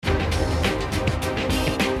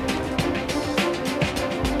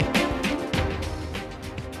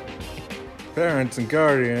Parents and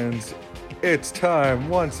guardians, it's time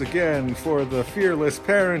once again for the Fearless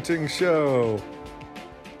Parenting Show.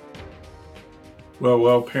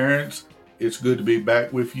 Well, parents, it's good to be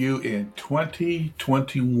back with you in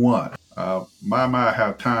 2021.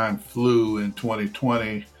 How time flew in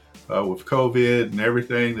 2020 with COVID and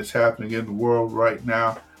everything that's happening in the world right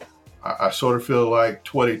now. I sort of feel like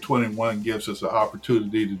 2021 gives us an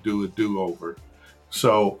opportunity to do a do-over.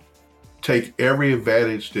 So take every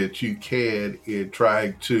advantage that you can in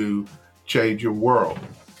trying to change your world.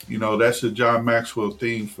 You know, that's the John Maxwell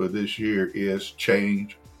theme for this year is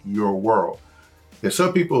change your world. And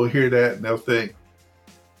some people hear that and they'll think,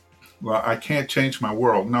 well, I can't change my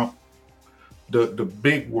world. No, the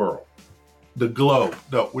big world, the globe.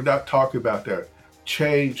 No, we're not talking about that.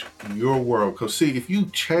 Change your world. Because see, if you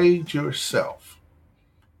change yourself,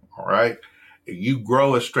 all right, and you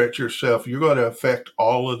grow and stretch yourself, you're going to affect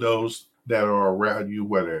all of those that are around you,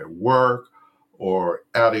 whether at work or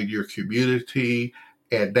out in your community,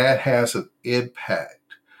 and that has an impact.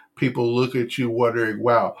 People look at you wondering,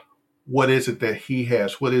 wow, what is it that he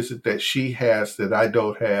has? What is it that she has that I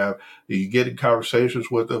don't have? And you get in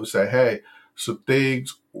conversations with them and say, hey, some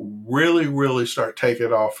things really start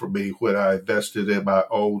taking off for me when I invested in my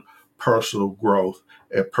own personal growth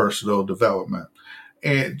and personal development.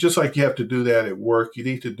 And just like you have to do that at work, you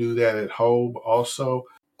need to do that at home also.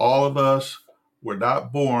 All of us were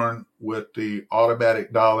not born with the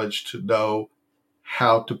automatic knowledge to know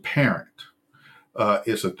how to parent.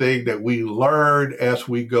 It's a thing that we learn as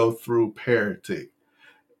we go through parenting.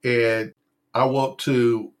 And I want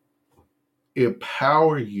to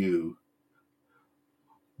empower you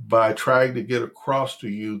by trying to get across to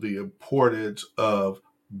you the importance of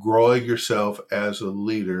growing yourself as a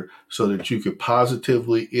leader so that you can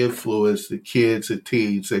positively influence the kids and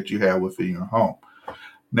teens that you have within your home.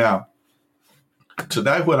 Now,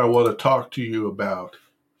 tonight what I want to talk to you about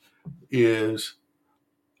is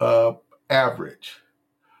average.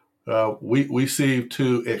 We seem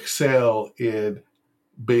to excel in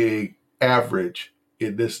being average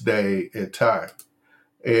in this day and time.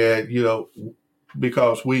 And, you know,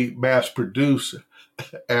 because we mass produce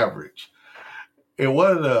average. And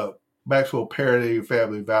one of the Maxwell Parenting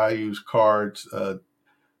Family Values cards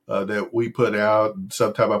that we put out, and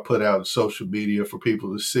sometimes I put out on social media for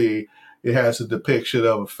people to see, it has a depiction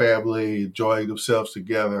of a family enjoying themselves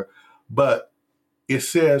together. But it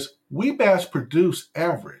says, we mass produce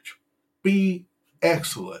average. Be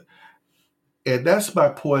excellent. And that's my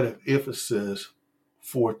point of emphasis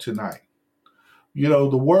for tonight. You know,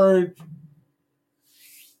 the word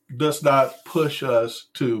does not push us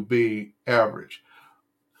to be average.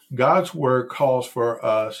 God's word calls for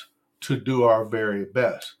us to do our very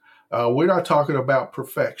best. We're not talking about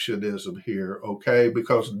perfectionism here, okay?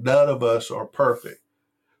 Because none of us are perfect.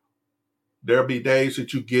 There'll be days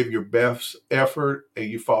that you give your best effort and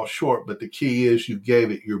you fall short, but the key is you gave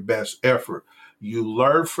it your best effort. You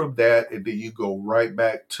learn from that and then you go right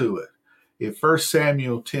back to it. In 1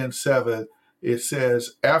 Samuel 10:7, it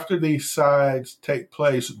says, after these signs take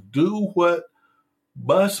place, do what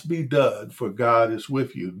must be done, for God is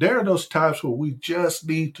with you. There are those times where we just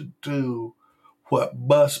need to do what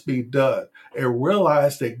must be done and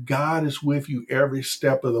realize that God is with you every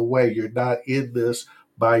step of the way. You're not in this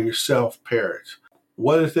by yourself, parents.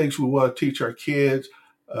 One of the things we want to teach our kids,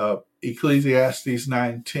 Ecclesiastes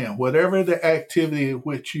 9:10, whatever the activity in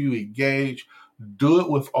which you engage, do it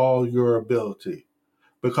with all your ability.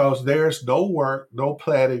 Because there's no work, no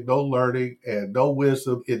planning, no learning, and no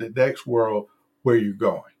wisdom in the next world where you're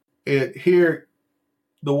going. And here,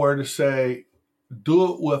 the word is say,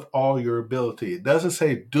 do it with all your ability. It doesn't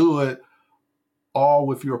say do it all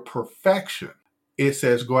with your perfection. It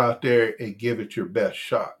says go out there and give it your best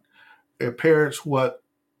shot. And parents, what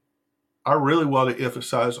I really want to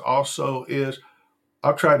emphasize also is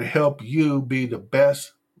I'm trying to help you be the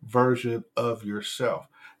best version of yourself.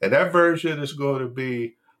 And that version is going to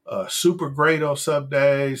be super great on some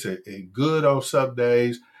days and good on some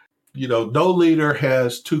days. You know, no leader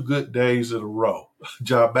has 2 good days in a row,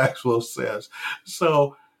 John Maxwell says.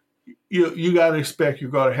 So you got to expect you're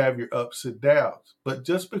going to have your ups and downs. But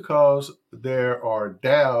just because there are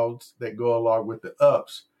downs that go along with the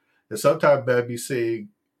ups, and sometimes maybe seeing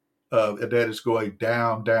that is going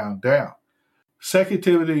down, down, down. 2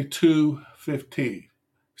 Timothy 2:15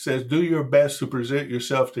 says, do your best to present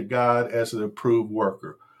yourself to God as an approved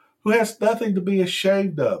worker who has nothing to be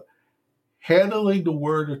ashamed of, handling the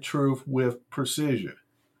word of truth with precision.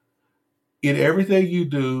 In everything you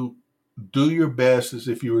do your best as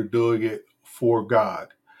if you were doing it for God.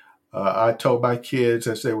 I told my kids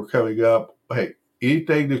as they were coming up, hey,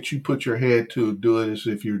 anything that you put your hand to, do it as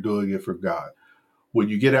if you're doing it for God. When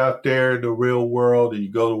you get out there in the real world and you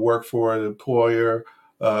go to work for an employer,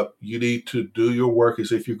 you need to do your work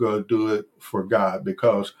as if you're going to do it for God,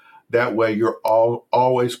 because that way you're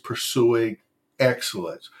always pursuing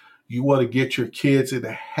excellence. You want to get your kids in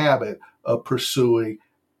the habit of pursuing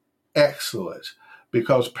excellence,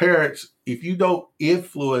 because parents, if you don't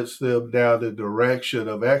influence them down the direction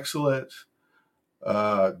of excellence,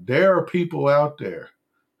 there are people out there,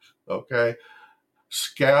 okay,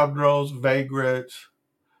 scoundrels, vagrants,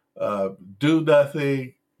 do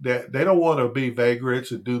nothing. That they don't want to be vagrants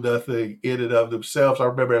and do nothing in and of themselves. I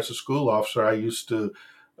remember as a school officer, I used to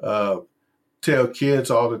tell kids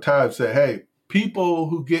all the time, say, hey, people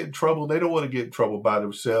who get in trouble, they don't want to get in trouble by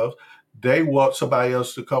themselves. They want somebody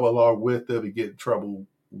else to come along with them and get in trouble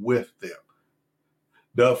with them.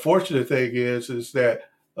 The unfortunate thing is that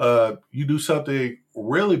you do something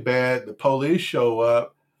really bad, the police show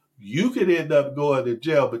up, you could end up going to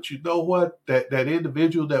jail. But you know what? That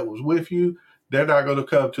individual that was with you, they're not going to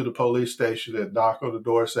come to the police station and knock on the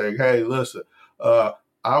door saying, hey, listen, I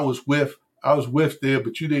was with them,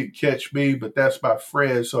 but you didn't catch me, but that's my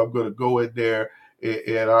friend, so I'm going to go in there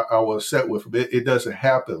and I will set with them. It doesn't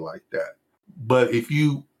happen like that. But if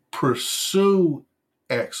you pursue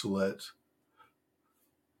excellence,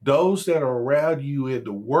 those that are around you in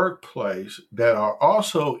the workplace that are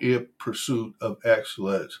also in pursuit of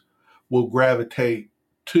excellence will gravitate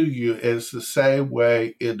to you. And it's the same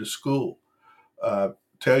way in the school.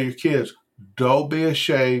 Tell your kids, don't be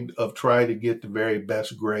ashamed of trying to get the very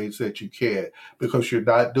best grades that you can, because you're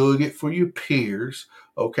not doing it for your peers.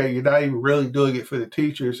 Okay, you're not even really doing it for the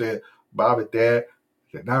teachers and mom and dad.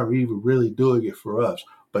 They're not even really doing it for us,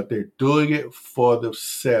 but they're doing it for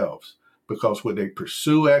themselves. Because when they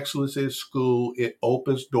pursue excellence in school, it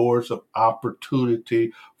opens doors of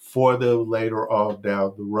opportunity for them later on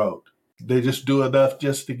down the road. They just do enough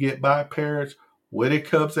just to get by, parents. When it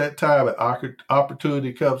comes that time and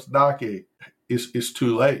opportunity comes knocking, it's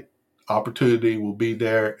too late. Opportunity will be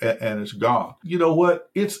there and it's gone. You know what?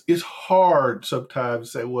 It's hard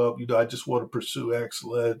sometimes to say, well, I just want to pursue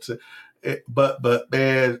excellence. But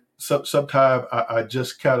man, sometimes I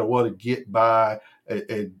just kind of want to get by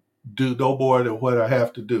and do no more than what I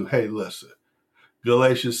have to do. Hey, listen,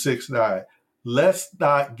 Galatians 6:9, let's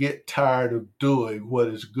not get tired of doing what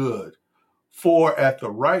is good. For at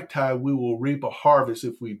the right time, we will reap a harvest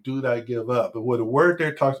if we do not give up. And when the word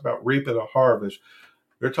there talks about reaping a harvest,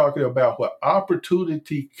 they're talking about what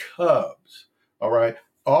opportunity comes. All right.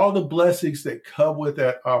 All the blessings that come with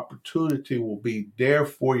that opportunity will be there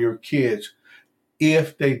for your kids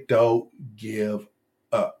if they don't give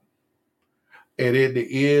up. And in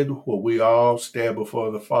the end, when we all stand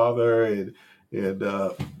before the Father and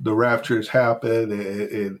the raptures happen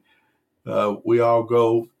and we all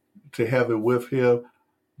go to heaven with him,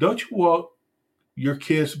 don't you want your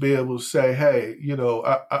kids to be able to say, hey,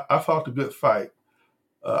 I fought a good fight.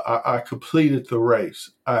 I completed the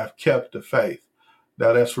race. I've kept the faith.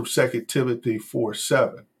 Now that's from 2 Timothy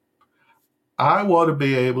 4:7. I want to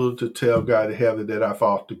be able to tell God in heaven that I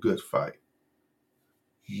fought the good fight.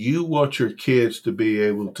 You want your kids to be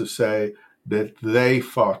able to say that they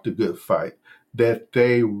fought the good fight, that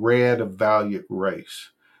they ran a valiant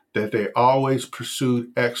race, that they always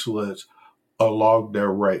pursued excellence along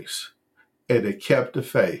their race, and they kept the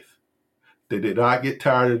faith. They did not get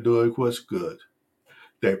tired of doing what's good.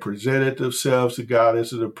 They presented themselves to God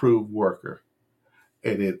as an approved worker.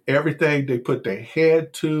 And in everything they put their hand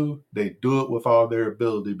to, they do it with all their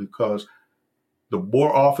ability, because the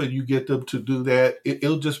more often you get them to do that,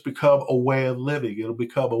 it'll just become a way of living. It'll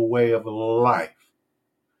become a way of life,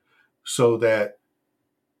 so that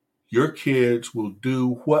your kids will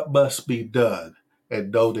do what must be done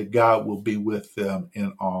and know that God will be with them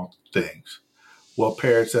in all things. Well,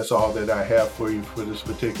 parents, that's all that I have for you for this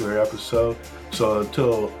particular episode. So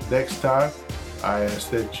until next time, I ask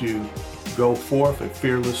that you go forth and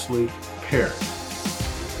fearlessly parent.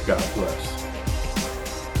 God bless.